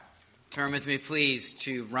Turn with me, please,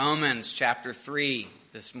 to Romans chapter 3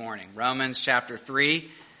 this morning. Romans chapter 3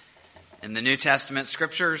 in the New Testament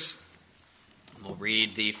Scriptures. We'll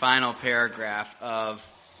read the final paragraph of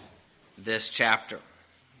this chapter.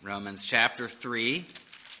 Romans chapter 3,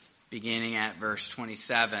 beginning at verse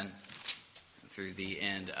 27 through the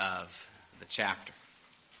end of the chapter.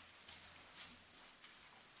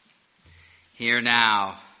 Hear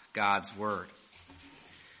now God's word.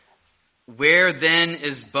 Where then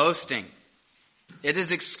is boasting? It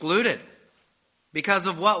is excluded. Because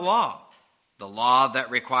of what law? The law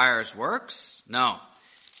that requires works? No,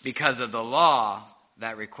 because of the law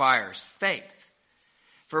that requires faith.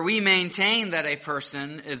 For we maintain that a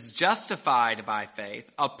person is justified by faith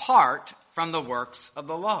apart from the works of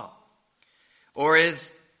the law. Or is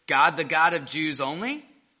God the God of Jews only?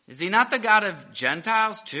 Is he not the God of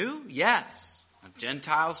Gentiles too? Yes, of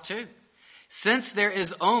Gentiles too. Since there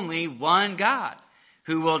is only one God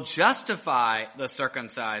who will justify the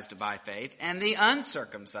circumcised by faith and the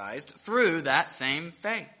uncircumcised through that same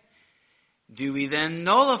faith. Do we then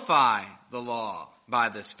nullify the law by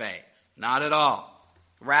this faith? Not at all.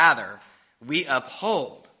 Rather, we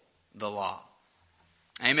uphold the law.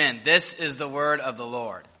 Amen. This is the word of the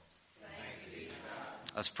Lord. Thanks be to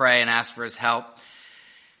God. Let's pray and ask for his help.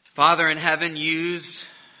 Father in heaven, use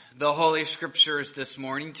the Holy Scriptures this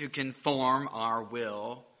morning to conform our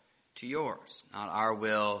will to yours. Not our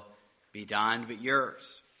will be done, but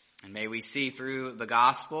yours. And may we see through the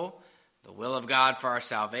gospel the will of God for our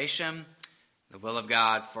salvation, the will of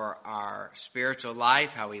God for our spiritual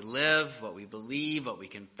life, how we live, what we believe, what we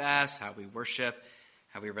confess, how we worship,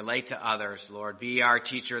 how we relate to others. Lord, be our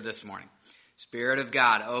teacher this morning. Spirit of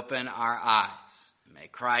God, open our eyes. May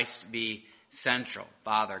Christ be central.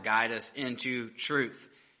 Father, guide us into truth.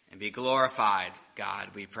 And be glorified, God,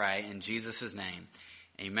 we pray, in Jesus' name.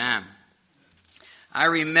 Amen. I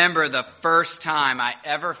remember the first time I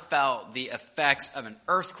ever felt the effects of an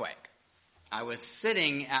earthquake. I was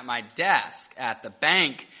sitting at my desk at the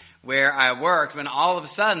bank where I worked when all of a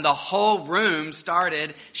sudden the whole room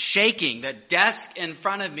started shaking. The desk in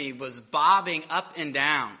front of me was bobbing up and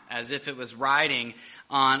down as if it was riding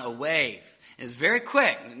on a wave. It was very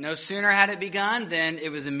quick. No sooner had it begun than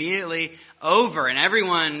it was immediately over. And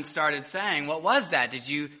everyone started saying, what was that? Did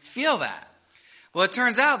you feel that? Well, it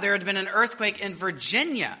turns out there had been an earthquake in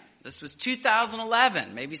Virginia. This was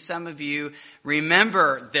 2011. Maybe some of you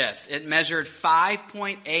remember this. It measured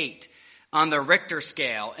 5.8 on the Richter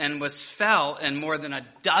scale and was felt in more than a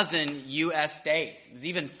dozen U.S. states. It was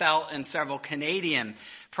even felt in several Canadian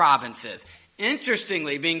provinces.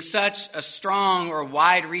 Interestingly, being such a strong or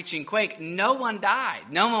wide-reaching quake, no one died.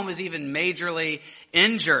 No one was even majorly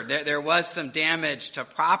injured. There was some damage to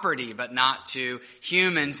property, but not to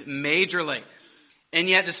humans majorly. And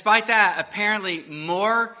yet, despite that, apparently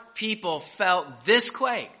more people felt this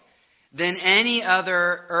quake than any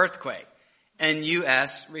other earthquake in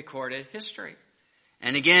U.S. recorded history.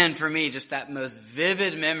 And again, for me, just that most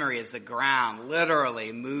vivid memory is the ground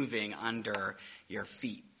literally moving under your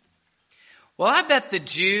feet. Well, I bet the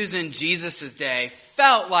Jews in Jesus' day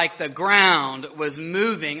felt like the ground was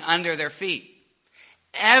moving under their feet.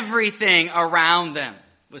 Everything around them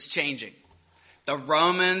was changing. The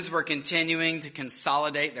Romans were continuing to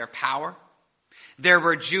consolidate their power. There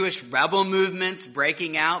were Jewish rebel movements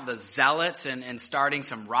breaking out, the Zealots, and starting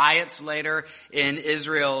some riots later in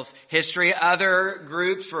Israel's history. Other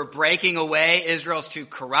groups were breaking away. Israel's too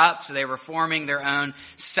corrupt, so they were forming their own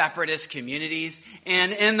separatist communities.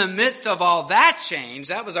 And in the midst of all that change,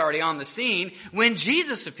 that was already on the scene when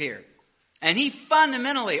Jesus appeared. And he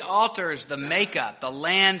fundamentally alters the makeup, the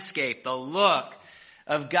landscape, the look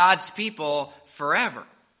of God's people forever.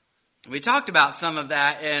 We talked about some of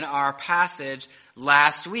that in our passage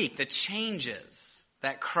last week, the changes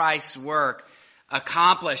that Christ's work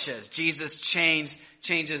accomplishes. Jesus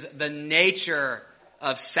changes the nature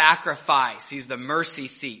of sacrifice. He's the mercy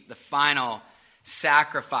seat, the final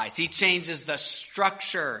sacrifice. He changes the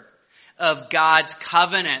structure of God's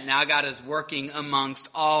covenant. Now God is working amongst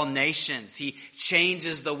all nations. He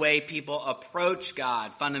changes the way people approach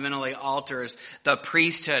God, fundamentally alters the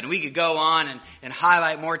priesthood. And we could go on and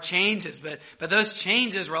highlight more changes, but those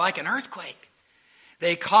changes were like an earthquake.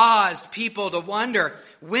 They caused people to wonder,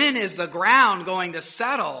 when is the ground going to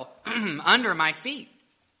settle under my feet?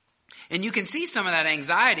 And you can see some of that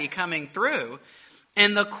anxiety coming through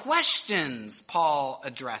in the questions Paul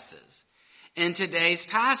addresses in today's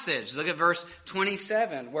passage. Look at verse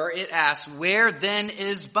 27, where it asks, where then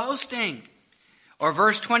is boasting? Or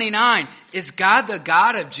verse 29, is God the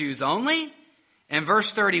God of Jews only? And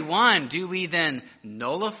verse 31, do we then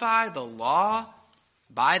nullify the law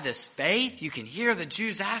by this faith, you can hear the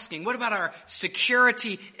Jews asking, what about our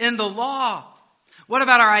security in the law? What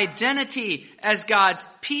about our identity as God's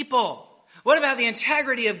people? What about the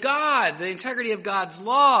integrity of God, the integrity of God's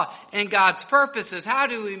law and God's purposes? How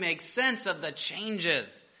do we make sense of the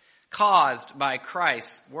changes caused by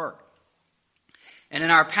Christ's work? And in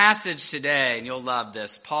our passage today, and you'll love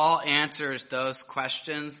this, Paul answers those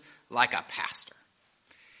questions like a pastor.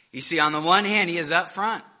 You see, on the one hand, he is up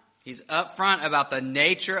front. He's up front about the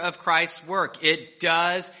nature of Christ's work. It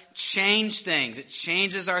does change things. It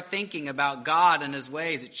changes our thinking about God and his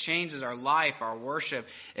ways. It changes our life, our worship,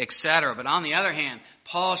 etc. But on the other hand,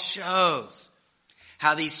 Paul shows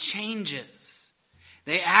how these changes,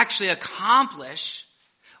 they actually accomplish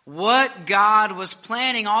what God was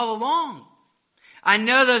planning all along. I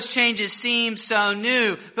know those changes seem so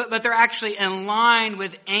new, but they're actually in line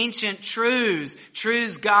with ancient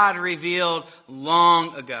truths God revealed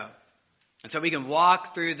long ago. And so we can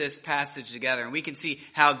walk through this passage together and we can see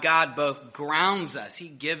how God both grounds us. He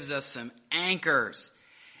gives us some anchors,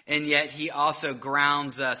 and yet he also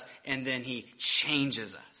grounds us and then he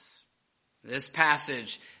changes us. This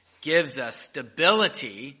passage gives us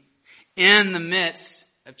stability in the midst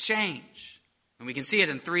of change. And we can see it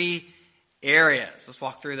in three areas. Let's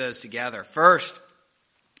walk through those together. First,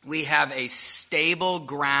 we have a stable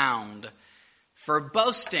ground for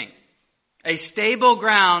boasting. A stable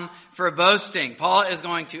ground for boasting. Paul is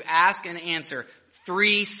going to ask and answer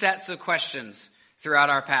three sets of questions throughout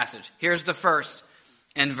our passage. Here's the first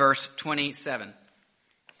in verse 27.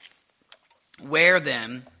 Where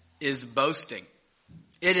then is boasting?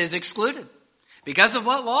 It is excluded. Because of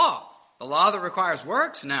what law? The law that requires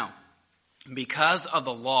works? No. Because of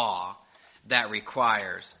the law that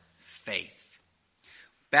requires faith.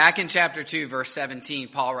 Back in chapter 2, verse 17,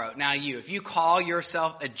 Paul wrote, now if you call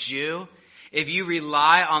yourself a Jew, if you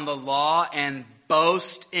rely on the law and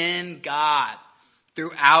boast in God.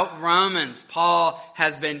 Throughout Romans, Paul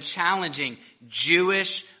has been challenging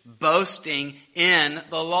Jewish boasting in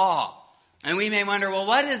the law. And we may wonder, well,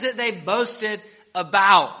 what is it they boasted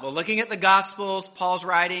about? Well, looking at the Gospels, Paul's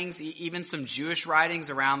writings, even some Jewish writings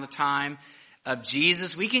around the time of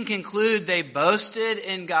Jesus, we can conclude they boasted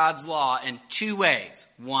in God's law in two ways.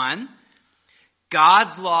 One,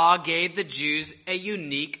 God's law gave the Jews a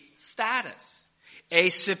unique status, a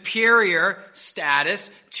superior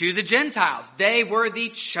status to the Gentiles. They were the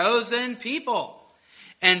chosen people.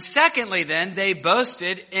 And secondly, then, they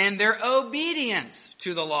boasted in their obedience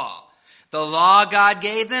to the law. The law God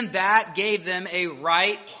gave them, that gave them a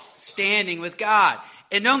right standing with God.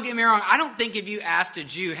 And don't get me wrong, I don't think if you asked a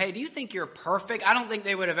Jew, hey, do you think you're perfect? I don't think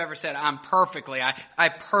they would have ever said, I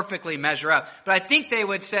perfectly measure up. But I think they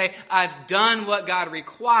would say, I've done what God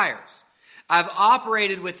requires. I've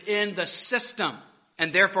operated within the system,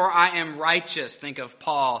 and therefore I am righteous. Think of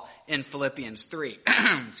Paul in Philippians 3.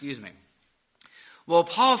 Excuse me. Well,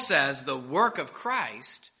 Paul says the work of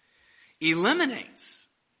Christ eliminates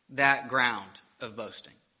that ground of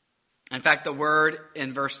boasting. In fact, the word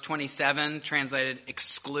in verse 27, translated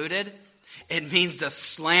excluded, it means to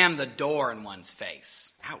slam the door in one's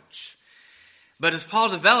face. Ouch. But as Paul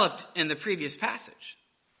developed in the previous passage,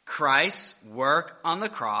 Christ's work on the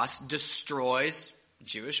cross destroys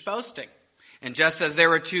Jewish boasting. And just as there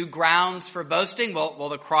were two grounds for boasting, well,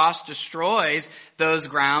 the cross destroys those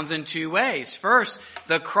grounds in two ways. First,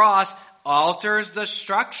 the cross alters the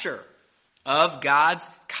structure of God's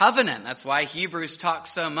covenant. That's why Hebrews talks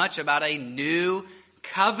so much about a new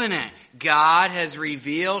covenant. God has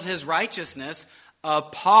revealed his righteousness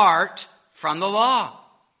apart from the law.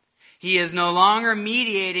 He is no longer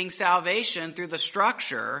mediating salvation through the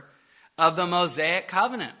structure of the Mosaic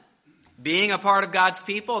covenant. Being a part of God's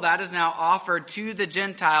people, that is now offered to the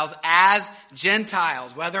Gentiles as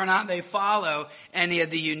Gentiles, whether or not they follow any of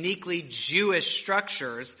the uniquely Jewish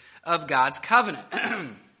structures of God's covenant.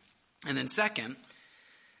 And then second,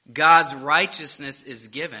 God's righteousness is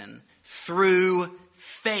given through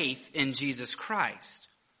faith in Jesus Christ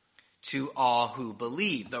to all who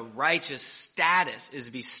believe. The righteous status is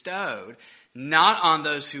bestowed not on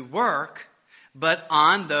those who work, but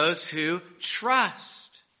on those who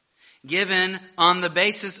trust. Given on the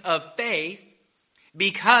basis of faith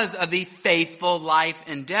because of the faithful life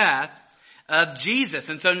and death of Jesus.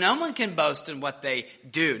 And so no one can boast in what they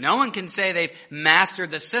do. No one can say they've mastered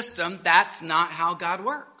the system. That's not how God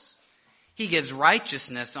works. He gives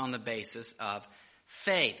righteousness on the basis of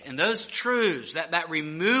faith. And those truths, that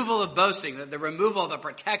removal of boasting, the removal of the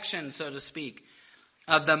protection, so to speak,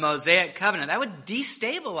 of the Mosaic covenant, that would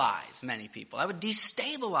destabilize many people. That would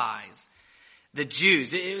destabilize the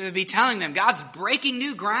Jews. It would be telling them God's breaking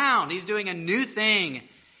new ground. He's doing a new thing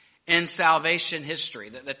in salvation history,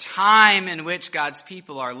 that the time in which God's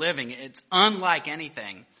people are living, it's unlike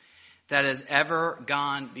anything that has ever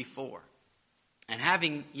gone before. And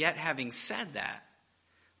having said that,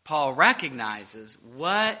 Paul recognizes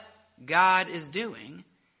what God is doing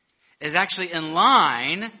is actually in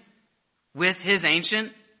line with his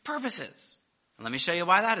ancient purposes. Let me show you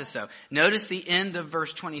why that is so. Notice the end of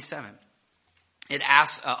verse 27. It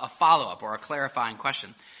asks a follow-up or a clarifying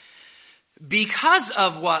question. Because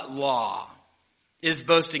of what law is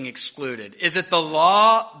boasting excluded? Is it the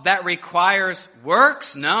law that requires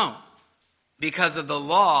works? No. Because of the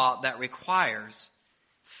law that requires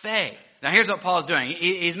faith. Now here's what Paul's doing.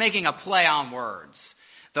 He's making a play on words.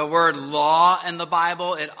 The word law in the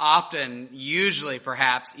Bible, it often, usually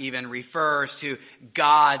perhaps even refers to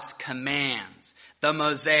God's commands, the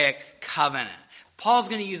Mosaic covenant. Paul's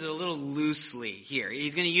going to use it a little loosely here.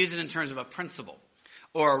 He's going to use it in terms of a principle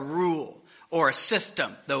or a rule or a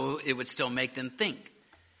system, though it would still make them think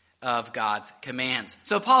of God's commands.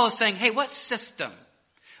 So Paul is saying, hey, what system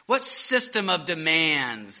of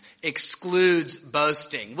demands excludes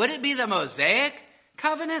boasting? Would it be the Mosaic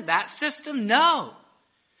covenant, that system? No.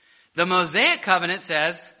 The Mosaic covenant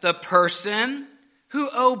says the person who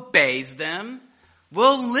obeys them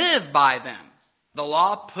will live by them. The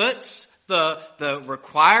law puts the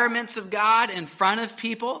requirements of God in front of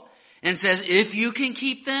people and says, if you can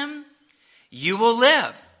keep them, you will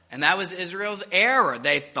live. And that was Israel's error.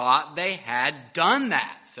 They thought they had done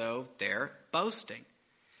that, so they're boasting.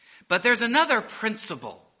 But there's another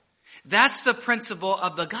principle. That's the principle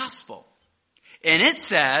of the gospel. And it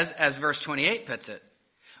says, as verse 28 puts it,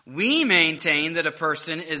 we maintain that a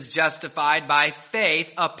person is justified by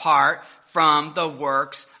faith apart from the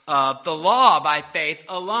works of the law, by faith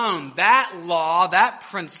alone. That law, that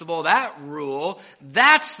principle, that rule,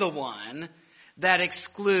 that's the one that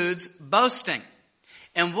excludes boasting.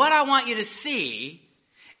 And what I want you to see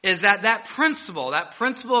is that principle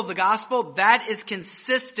of the gospel, that is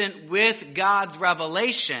consistent with God's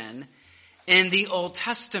revelation in the Old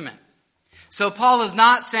Testament. So Paul is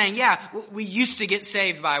not saying, yeah, we used to get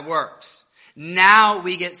saved by works. Now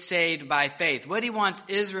we get saved by faith. What he wants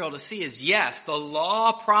Israel to see is, yes, the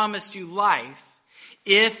law promised you life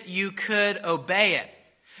if you could obey it.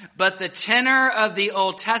 But the tenor of the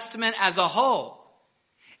Old Testament as a whole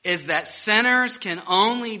is that sinners can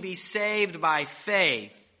only be saved by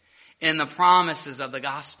faith in the promises of the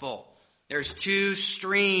gospel. There's two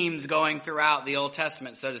streams going throughout the Old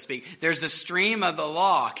Testament, so to speak. There's the stream of the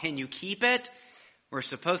law. Can you keep it? We're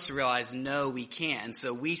supposed to realize, no, we can't. And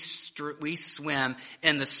so we swim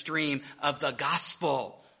in the stream of the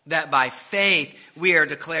gospel, that by faith we are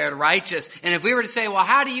declared righteous. And if we were to say, well,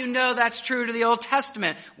 how do you know that's true to the Old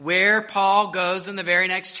Testament? Where Paul goes in the very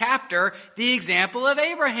next chapter, the example of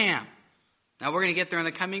Abraham. Now, we're going to get there in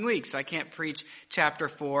the coming weeks, so I can't preach chapter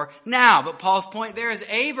 4 now. But Paul's point there is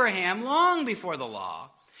Abraham, long before the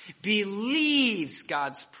law, believes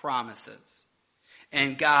God's promises,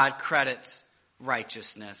 and God credits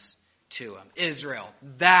righteousness to him. Israel,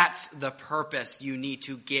 that's the purpose you need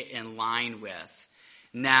to get in line with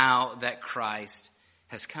now that Christ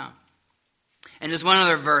has come. And just one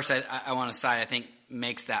other verse I want to cite, I think,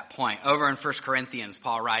 makes that point. Over in 1 Corinthians,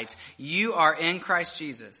 Paul writes, you are in Christ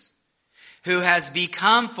Jesus, who has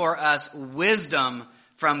become for us wisdom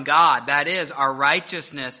from God. That is, our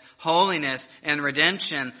righteousness, holiness, and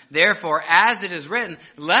redemption. Therefore, as it is written,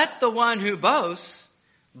 let the one who boasts,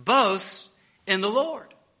 boast in the Lord.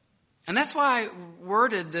 And that's why I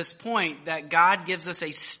worded this point that God gives us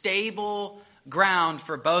a stable ground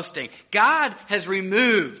for boasting. God has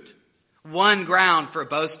removed one ground for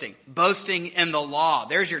boasting. Boasting in the law.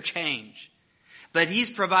 There's your change. But he's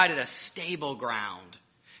provided a stable ground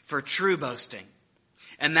for true boasting.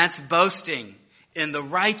 And that's boasting in the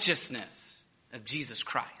righteousness of Jesus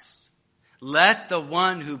Christ. Let the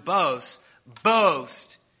one who boasts,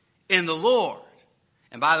 boast in the Lord.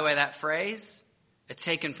 And by the way, that phrase, it's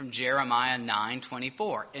taken from Jeremiah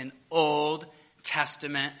 9:24, an Old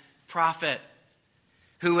Testament prophet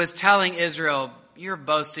who was telling Israel, your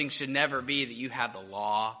boasting should never be that you have the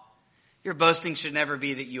law. Your boasting should never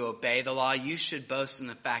be that you obey the law. You should boast in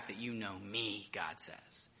the fact that you know me, God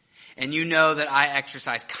says. And you know that I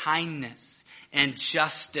exercise kindness and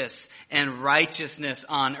justice and righteousness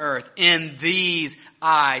on earth. In these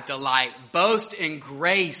I delight. Boast in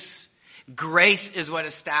grace. Grace is what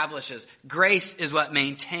establishes. Grace is what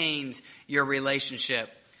maintains your relationship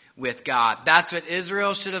with God. That's what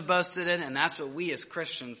Israel should have boasted in, and that's what we as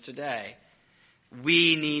Christians today,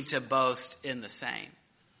 we need to boast in the same.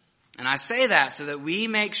 And I say that so that we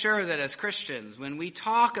make sure that as Christians, when we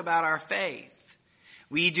talk about our faith,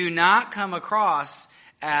 we do not come across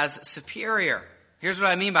as superior. Here's what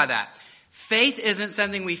I mean by that. Faith isn't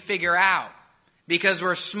something we figure out because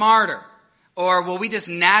we're smarter. Or, well, we just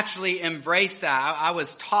naturally embrace that. I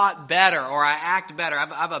was taught better, or I act better. I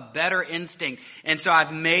have a better instinct, and so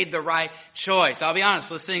I've made the right choice. I'll be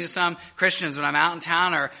honest, listening to some Christians when I'm out in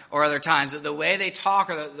town or other times, the way they talk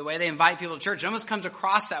or the way they invite people to church, it almost comes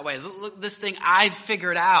across that way. Look, this thing I've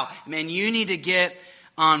figured out. Man, you need to get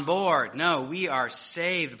on board. No, we are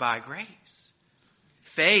saved by grace.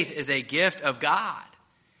 Faith is a gift of God.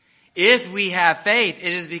 If we have faith,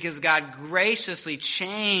 it is because God graciously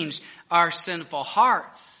changed our sinful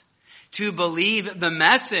hearts to believe the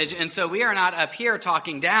message. And so we are not up here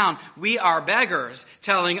talking down. We are beggars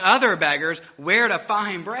telling other beggars where to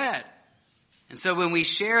find bread. And so when we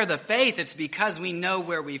share the faith, it's because we know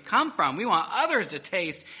where we've come from. We want others to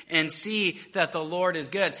taste and see that the Lord is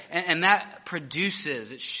good. And that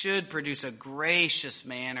it should produce a gracious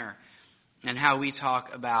manner in how we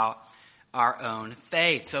talk about our own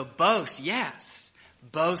faith. So boast, yes.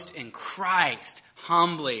 Boast in Christ,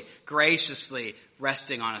 humbly, graciously,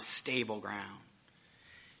 resting on a stable ground.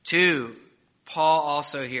 2, Paul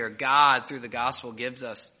also here, God through the gospel gives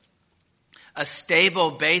us a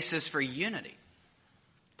stable basis for unity.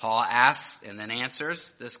 Paul asks and then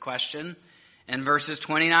answers this question in verses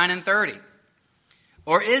 29 and 30.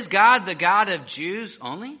 Or is God the God of Jews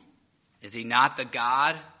only? Is he not the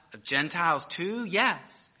God of Gentiles too?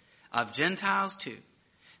 Yes. Of Gentiles too.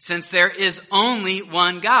 Since there is only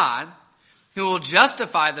one God who will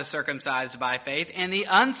justify the circumcised by faith and the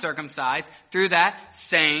uncircumcised through that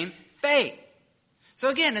same faith. So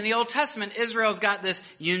again, in the Old Testament, Israel's got this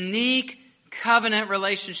unique covenant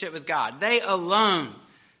relationship with God. They alone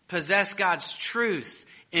possess God's truth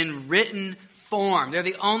in written form. They're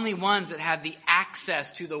the only ones that have the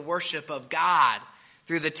access to the worship of God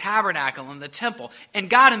through the tabernacle and the temple. And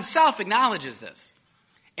God himself acknowledges this.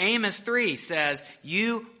 Amos 3 says,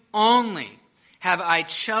 you only have I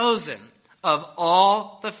chosen of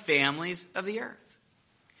all the families of the earth.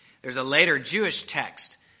 There's a later Jewish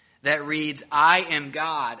text that reads, I am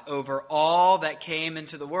God over all that came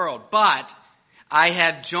into the world, but I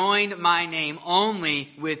have joined my name only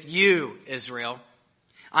with you, Israel.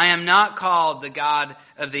 I am not called the God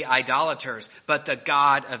of the idolaters, but the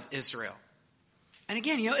God of Israel. And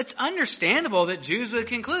again, it's understandable that Jews would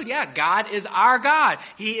conclude, yeah, God is our God.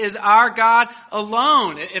 He is our God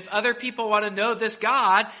alone. If other people want to know this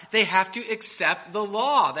God, they have to accept the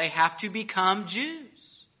law. They have to become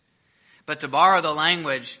Jews. But to borrow the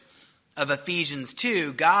language of Ephesians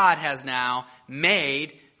 2, God has now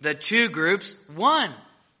made the two groups one.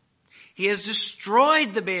 He has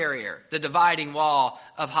destroyed the barrier, the dividing wall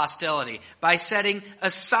of hostility, by setting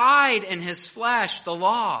aside in his flesh the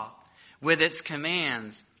law with its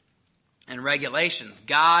commands and regulations.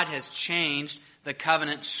 God has changed the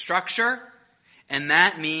covenant structure, and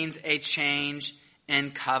that means a change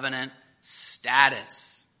in covenant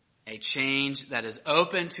status. A change that is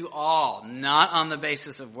open to all, not on the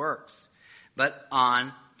basis of works, but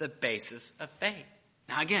on the basis of faith.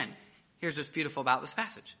 Now again, here's what's beautiful about this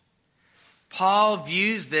passage. Paul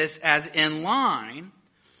views this as in line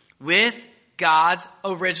with God's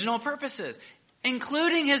original purposes,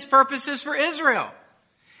 including his purposes for Israel.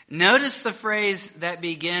 Notice the phrase that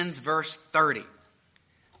begins verse 30.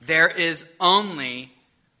 There is only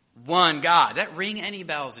one God. Does that ring any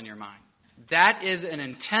bells in your mind? That is an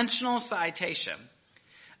intentional citation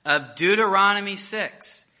of Deuteronomy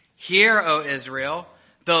 6. Hear, O Israel,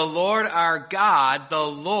 the Lord our God, the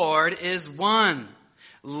Lord is one.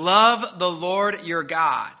 Love the Lord your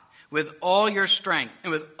God with all your strength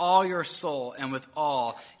and with all your soul and with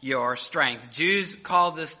all your strength. Jews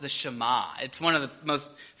call this the Shema. It's one of the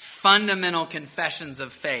most fundamental confessions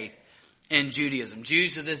of faith in Judaism.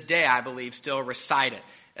 Jews to this day, I believe, still recite it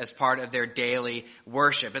as part of their daily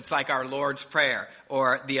worship. It's like our Lord's Prayer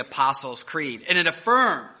or the Apostles' Creed. And it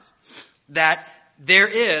affirms that there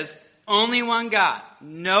is only one God,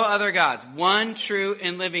 no other gods, one true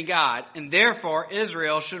and living God, and therefore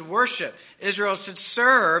Israel should worship. Israel should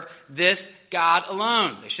serve this God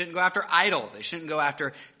alone. They shouldn't go after idols. They shouldn't go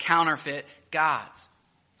after counterfeit gods.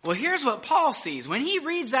 Well, here's what Paul sees. When he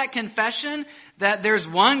reads that confession that there's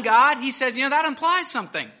one God, he says, that implies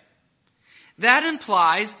something. That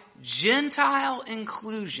implies Gentile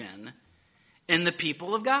inclusion in the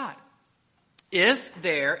people of God. If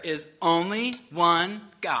there is only one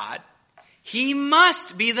God, he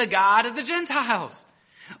must be the God of the Gentiles,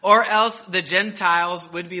 or else the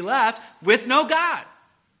Gentiles would be left with no God.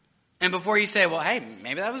 And before you say, well, hey,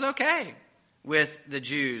 maybe that was okay with the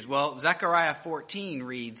Jews. Well, Zechariah 14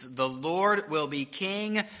 reads, the Lord will be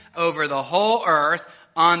king over the whole earth.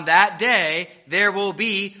 on that day there will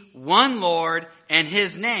be one Lord and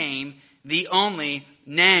his name, the only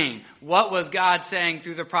name. What was God saying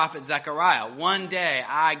through the prophet Zechariah? One day,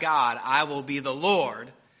 God, I will be the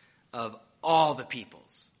Lord of all the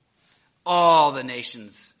peoples, all the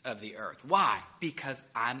nations of the earth. Why? Because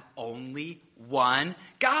I'm only one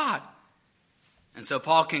God. And so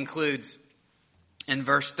Paul concludes in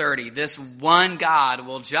verse 30, this one God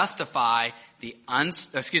will justify the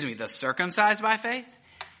circumcised by faith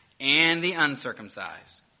and the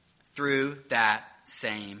uncircumcised through that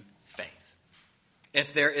same faith.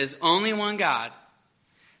 If there is only one God,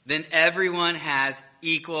 then everyone has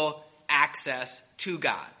equal access to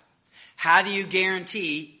God. How do you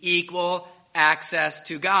guarantee equal access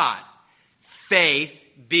to God? Faith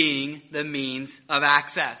being the means of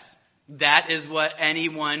access. That is what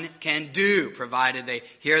anyone can do, provided they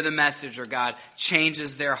hear the message or God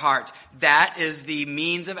changes their heart. That is the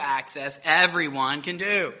means of access everyone can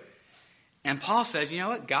do. And Paul says, you know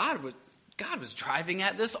what? God was driving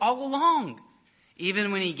at this all along,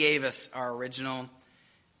 even when he gave us our original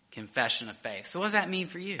confession of faith. So what does that mean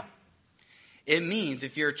for you? It means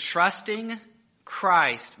if you're trusting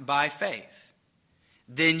Christ by faith,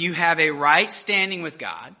 then you have a right standing with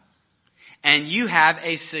God, and you have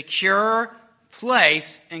a secure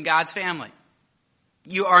place in God's family.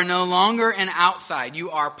 You are no longer an outside. You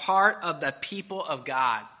are part of the people of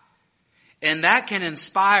God. And that can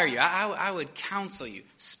inspire you. I would counsel you,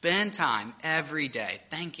 spend time every day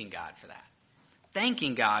thanking God for that.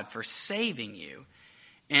 Thanking God for saving you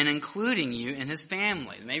and including you in his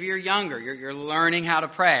family. Maybe you're younger. You're learning how to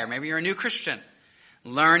pray. Or maybe you're a new Christian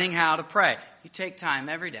learning how to pray. You take time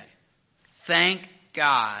every day. Thank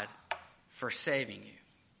God for saving you.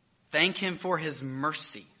 Thank him for his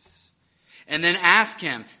mercies. And then ask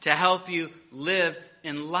him to help you live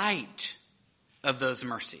in light of those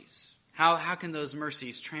mercies. How can those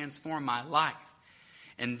mercies transform my life?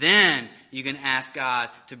 And then you can ask God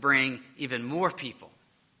to bring even more people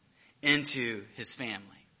into his family.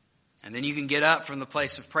 And then you can get up from the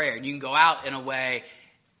place of prayer and you can go out in a way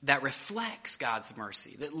that reflects God's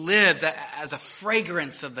mercy, that lives as a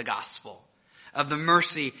fragrance of the gospel, of the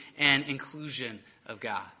mercy and inclusion of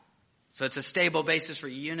God. So it's a stable basis for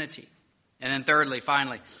unity. And then thirdly,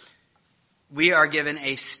 finally, we are given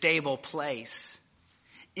a stable place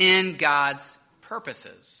in God's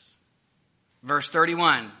purposes. Verse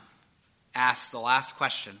 31 asks the last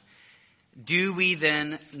question. Do we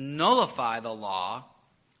then nullify the law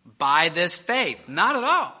by this faith? Not at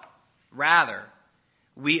all. Rather,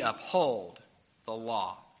 we uphold the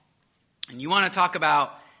law. And you want to talk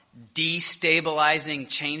about destabilizing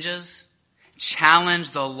changes? Challenge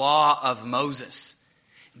the law of Moses.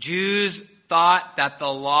 Jews thought that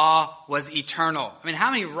the law was eternal. I mean,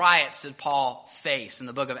 how many riots did Paul face in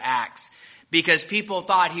the book of Acts? Because people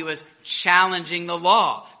thought he was challenging the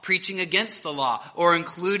law, preaching against the law, or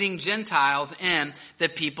including Gentiles in the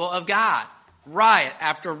people of God. Riot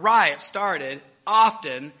after riot started,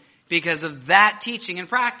 often because of that teaching and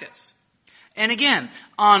practice. And again,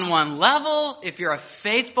 on one level, if you're a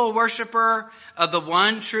faithful worshiper of the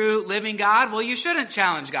one true living God, well, you shouldn't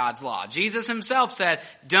challenge God's law. Jesus himself said,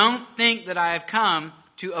 don't think that I have come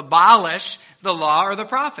to abolish the law or the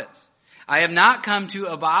prophets. I have not come to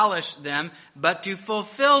abolish them, but to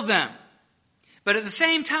fulfill them. But at the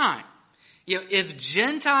same time, if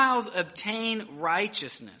Gentiles obtain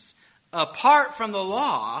righteousness apart from the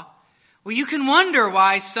law, well, you can wonder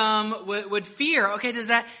why some would fear, okay, does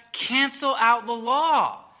that cancel out the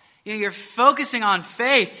law? You're focusing on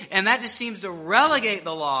faith, and that just seems to relegate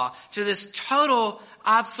the law to this total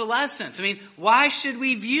obsolescence. I mean, why should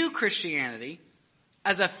we view Christianity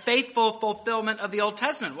as a faithful fulfillment of the Old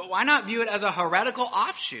Testament? Well, why not view it as a heretical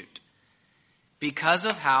offshoot? Because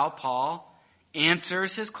of how Paul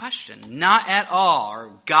answers his question. Not at all,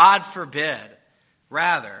 or God forbid.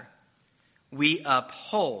 Rather, we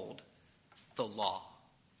uphold the law.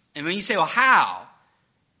 And when you say, well, how?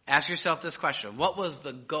 Ask yourself this question. What was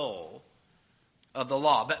the goal of the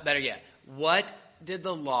law? But better yet, what did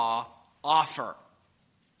the law offer?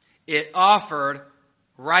 It offered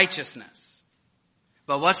righteousness.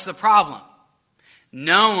 But what's the problem?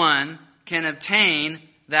 No one can obtain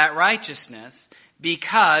that righteousness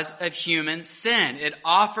because of human sin. It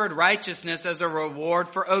offered righteousness as a reward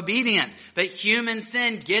for obedience. But human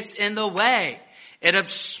sin gets in the way. It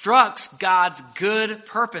obstructs God's good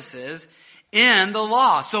purposes in the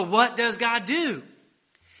law. So what does God do?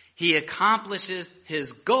 He accomplishes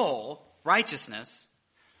his goal, righteousness,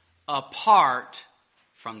 apart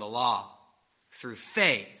from the law, through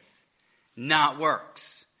faith, not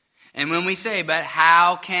works. And when we say, but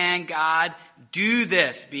how can God do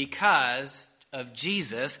this? Because of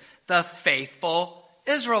Jesus, the faithful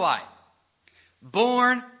Israelite,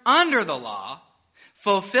 born under the law,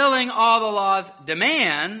 fulfilling all the law's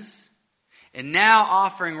demands, and now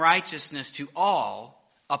offering righteousness to all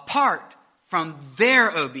apart from their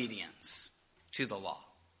obedience to the law.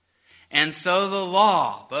 And so the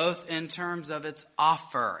law, both in terms of its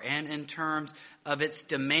offer and in terms of its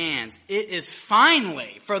demands, it is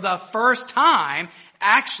finally, for the first time,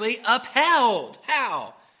 actually upheld.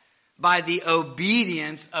 How? By the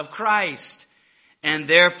obedience of Christ, and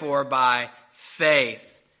therefore by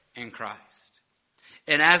faith in Christ.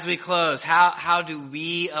 And as we close, how do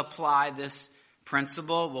we apply this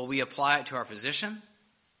principle? Well, we apply it to our position,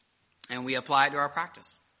 and we apply it to our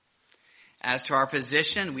practice. As to our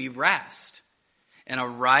position, we rest in a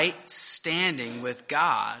right standing with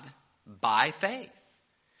God by faith.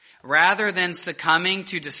 Rather than succumbing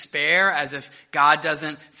to despair as if God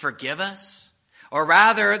doesn't forgive us, or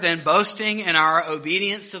rather than boasting in our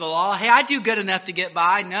obedience to the law, hey, I do good enough to get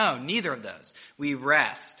by. No, neither of those. We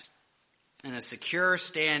rest in a secure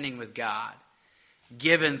standing with God,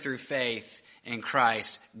 given through faith in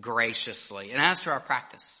Christ graciously. And as to our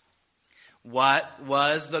practice, what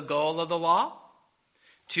was the goal of the law?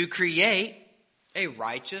 To create a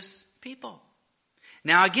righteous people.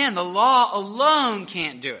 Now again, the law alone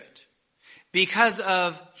can't do it because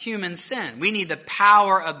of human sin. We need the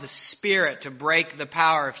power of the Spirit to break the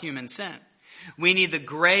power of human sin. We need the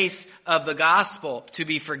grace of the gospel to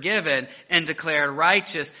be forgiven and declared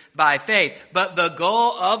righteous by faith. But the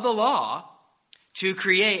goal of the law, to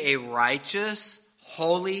create a righteous,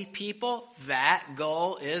 holy people, that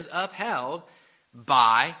goal is upheld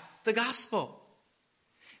by the gospel.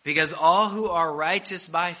 Because all who are righteous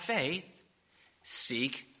by faith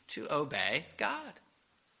seek to obey God.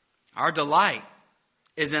 Our delight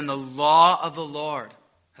is in the law of the Lord,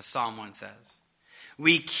 as Psalm 1 says.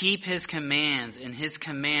 We keep his commands, and his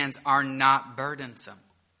commands are not burdensome.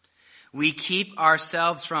 We keep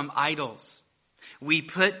ourselves from idols. We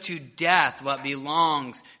put to death what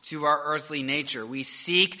belongs to our earthly nature. We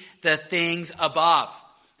seek the things above.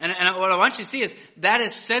 And what I want you to see is that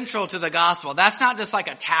is central to the gospel. That's not just like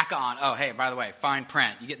a tack on. Oh, hey, by the way, fine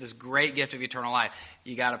print. You get this great gift of eternal life.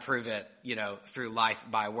 You got to prove it, through life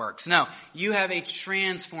by works. No, you have a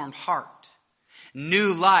transformed heart.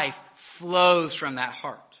 New life flows from that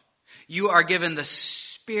heart. You are given the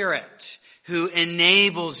Spirit who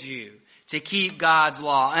enables you to keep God's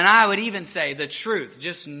law. And I would even say the truth,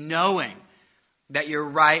 just knowing that you're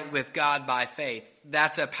right with God by faith.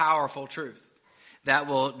 That's a powerful truth that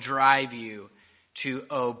will drive you to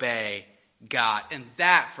obey God. And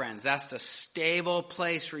that, friends, that's the stable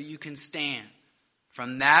place where you can stand.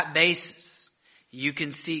 From that basis, you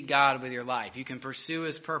can seek God with your life. You can pursue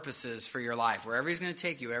his purposes for your life. Wherever he's going to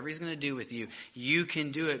take you, whatever he's going to do with you, you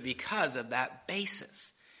can do it because of that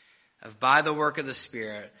basis of by the work of the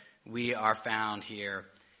Spirit, we are found here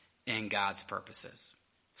in God's purposes.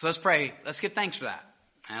 So let's pray. Let's give thanks for that.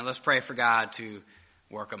 And let's pray for God to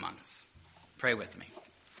work among us. Pray with me.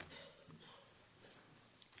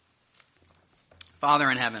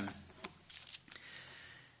 Father in heaven,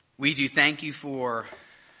 we do thank you for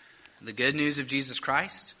the good news of Jesus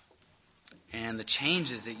Christ and the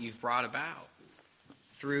changes that you've brought about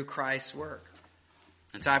through Christ's work.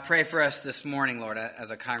 And so I pray for us this morning, Lord,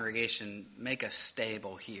 as a congregation, make us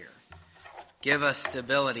stable here. Give us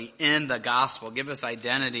stability in the gospel. Give us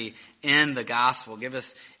identity in the gospel. Give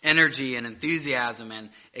us energy and enthusiasm and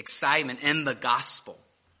excitement in the gospel.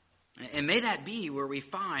 And may that be where we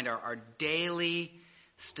find our daily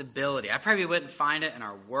stability. I pray we wouldn't find it in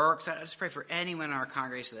our works. I just pray for anyone in our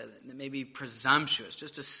congregation that may be presumptuous,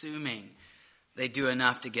 just assuming they do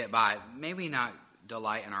enough to get by. May we not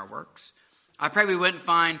delight in our works. I pray we wouldn't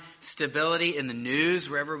find stability in the news,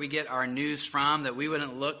 wherever we get our news from, that we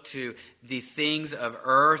wouldn't look to the things of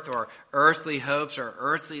earth or earthly hopes or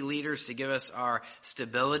earthly leaders to give us our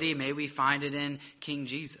stability. May we find it in King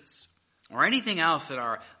Jesus or anything else in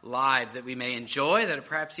our lives that we may enjoy, that are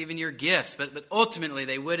perhaps even your gifts, but ultimately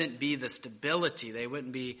they wouldn't be the stability. They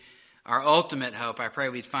wouldn't be our ultimate hope. I pray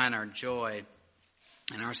we'd find our joy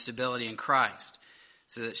and our stability in Christ,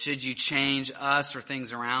 so that should you change us or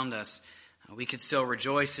things around us, we could still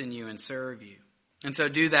rejoice in you and serve you. And so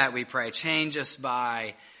do that, we pray. Change us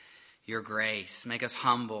by your grace. Make us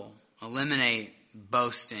humble. Eliminate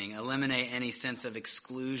boasting. Eliminate any sense of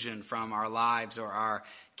exclusion from our lives or our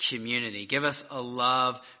community. Give us a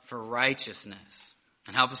love for righteousness.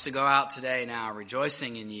 And help us to go out today now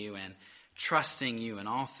rejoicing in you and trusting you in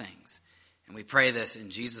all things. And we pray this in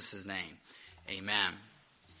Jesus' name. Amen.